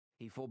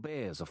He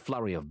forbears a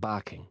flurry of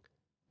barking,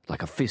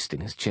 like a fist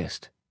in his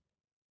chest.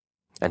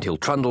 And he'll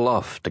trundle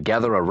off to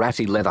gather a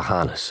ratty leather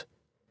harness.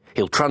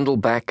 He'll trundle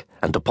back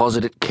and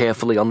deposit it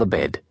carefully on the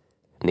bed,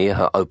 near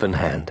her open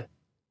hand.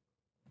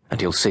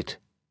 And he'll sit,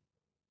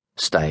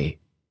 stay,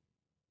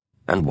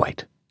 and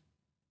wait.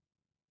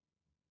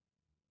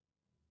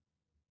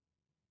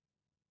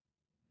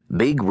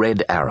 Big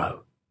Red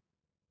Arrow.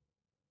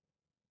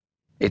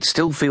 It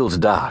still feels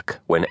dark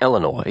when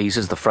Eleanor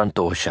eases the front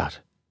door shut.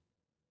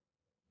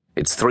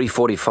 It's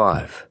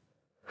 3:45.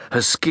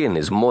 Her skin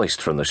is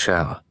moist from the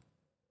shower.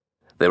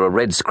 There are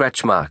red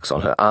scratch marks on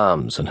her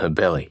arms and her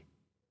belly.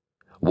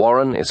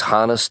 Warren is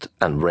harnessed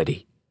and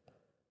ready.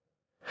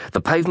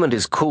 The pavement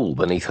is cool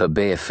beneath her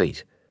bare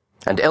feet,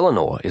 and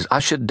Eleanor is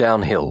ushered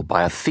downhill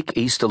by a thick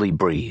easterly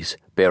breeze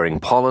bearing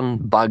pollen,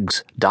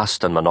 bugs,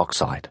 dust, and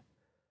monoxide.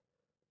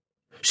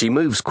 She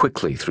moves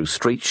quickly through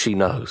streets she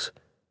knows.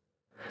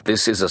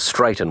 This is a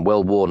straight and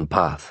well-worn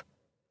path.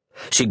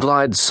 She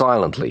glides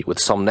silently with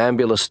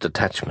somnambulous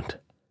detachment,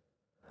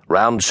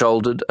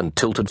 round-shouldered and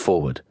tilted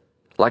forward,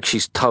 like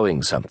she's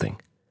towing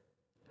something.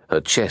 Her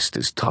chest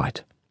is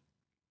tight.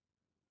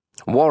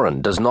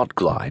 Warren does not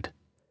glide.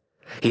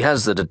 He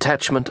has the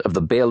detachment of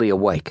the barely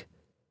awake.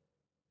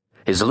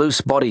 His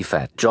loose body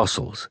fat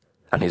jostles,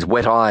 and his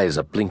wet eyes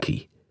are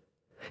blinky.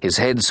 His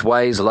head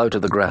sways low to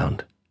the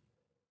ground.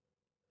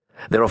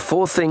 There are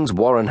 4 things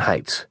Warren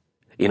hates,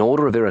 in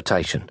order of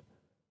irritation.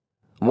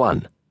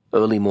 1.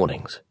 Early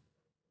mornings.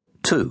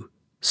 2.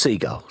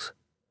 Seagulls.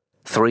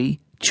 3.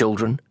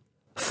 Children.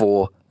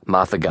 4.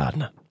 Martha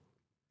Gardner.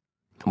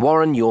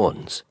 Warren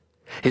yawns.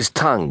 His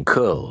tongue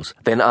curls,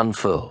 then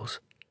unfurls,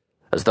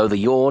 as though the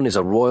yawn is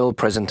a royal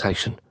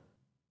presentation.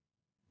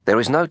 There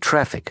is no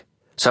traffic,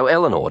 so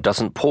Eleanor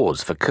doesn't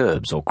pause for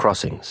curbs or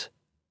crossings.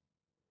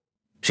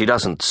 She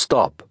doesn't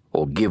stop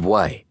or give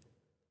way.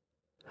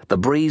 The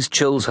breeze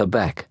chills her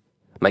back,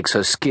 makes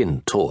her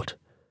skin taut.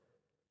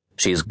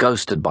 She is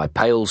ghosted by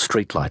pale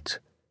streetlights.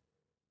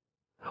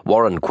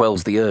 Warren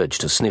quells the urge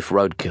to sniff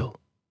roadkill.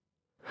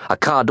 A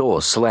car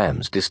door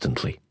slams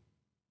distantly.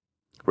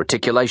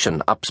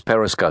 Reticulation ups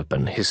periscope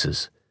and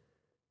hisses.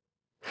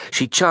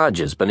 She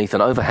charges beneath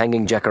an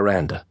overhanging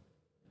jacaranda,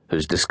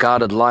 whose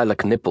discarded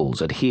lilac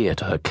nipples adhere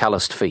to her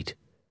calloused feet.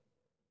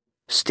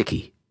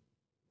 Sticky.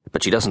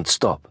 But she doesn't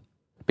stop,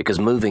 because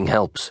moving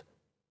helps.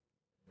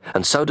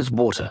 And so does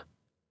water.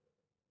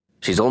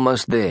 She's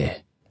almost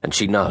there, and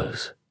she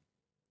knows.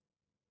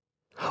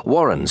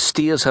 Warren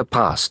steers her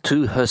past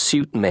 2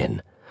 hirsute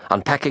men,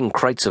 unpacking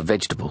crates of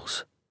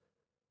vegetables.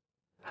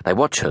 They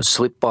watch her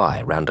slip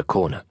by round a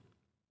corner.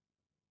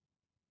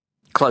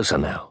 Closer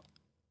now.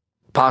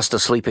 Past a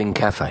sleeping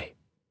cafe.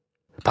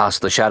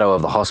 Past the shadow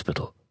of the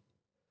hospital.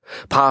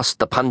 Past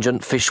the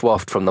pungent fish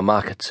waft from the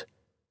markets.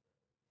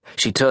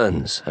 She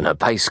turns, and her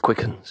pace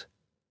quickens.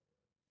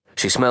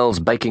 She smells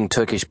baking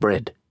Turkish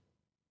bread.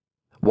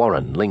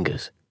 Warren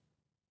lingers.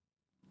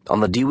 On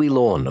the dewy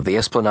lawn of the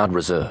Esplanade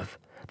Reserve,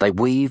 they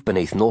weave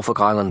beneath Norfolk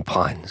Island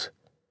pines.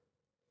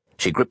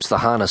 She grips the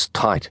harness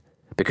tight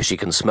because she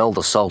can smell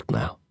the salt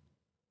now.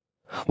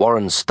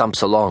 Warren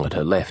stumps along at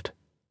her left.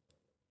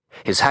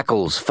 His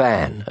hackles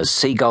fan as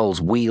seagulls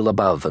wheel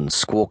above and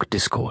squawk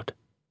discord.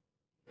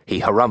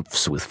 He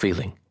harumphs with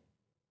feeling.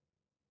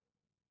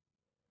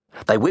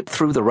 They whip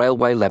through the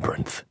railway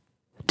labyrinth,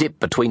 dip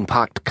between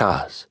parked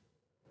cars.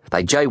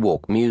 They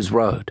jaywalk Mews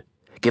Road,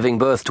 giving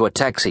birth to a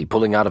taxi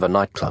pulling out of a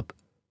nightclub.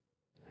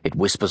 It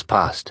whispers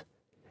past,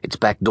 its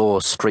back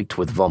door streaked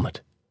with vomit.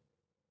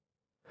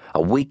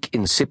 A weak,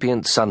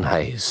 incipient sun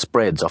haze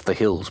spreads off the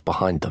hills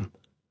behind them.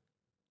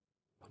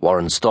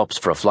 Warren stops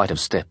for a flight of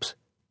steps.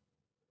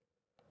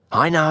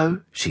 "I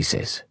know," she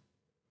says.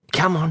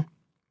 "Come on."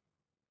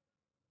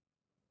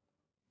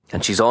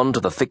 And she's on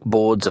to the thick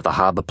boards of the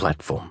harbour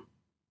platform,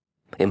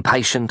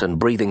 impatient and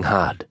breathing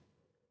hard.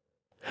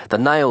 The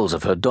nails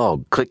of her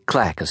dog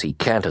click-clack as he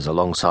canters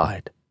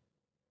alongside.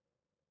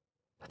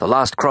 The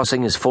last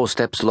crossing is 4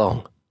 steps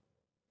long.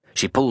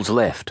 She pulls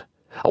left,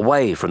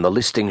 away from the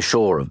listing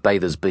shore of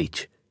Bathers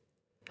Beach,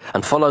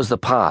 and follows the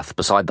path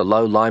beside the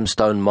low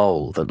limestone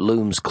mole that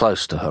looms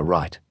close to her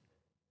right.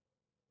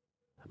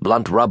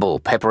 Blunt rubble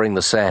peppering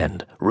the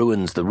sand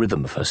ruins the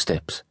rhythm of her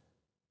steps.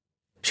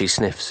 She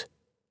sniffs.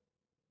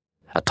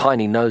 A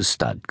tiny nose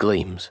stud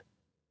gleams.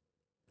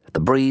 The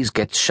breeze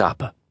gets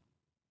sharper.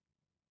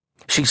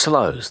 She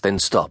slows, then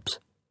stops,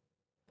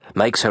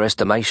 makes her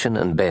estimation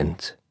and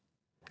bends,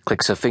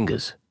 clicks her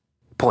fingers,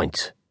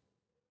 points.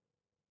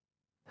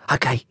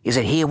 "Okay, is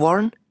it here,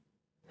 Warren?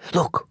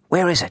 Look,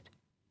 where is it?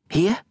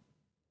 Here?"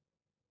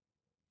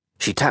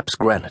 She taps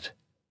granite,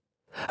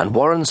 and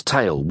Warren's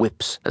tail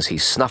whips as he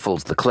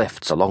snuffles the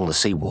clefts along the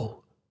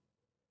seawall.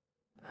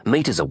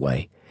 Meters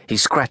away, he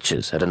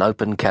scratches at an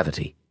open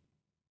cavity.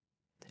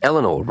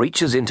 Eleanor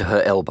reaches into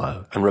her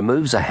elbow and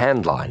removes a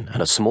handline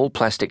and a small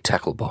plastic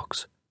tackle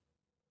box.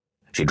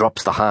 She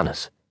drops the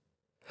harness,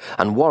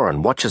 and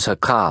Warren watches her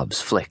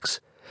calves flex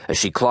as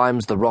she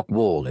climbs the rock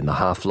wall in the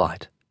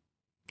half-light.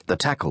 The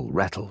tackle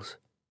rattles.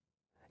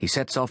 He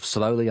sets off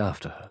slowly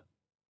after her.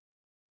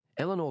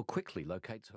 Eleanor quickly locates her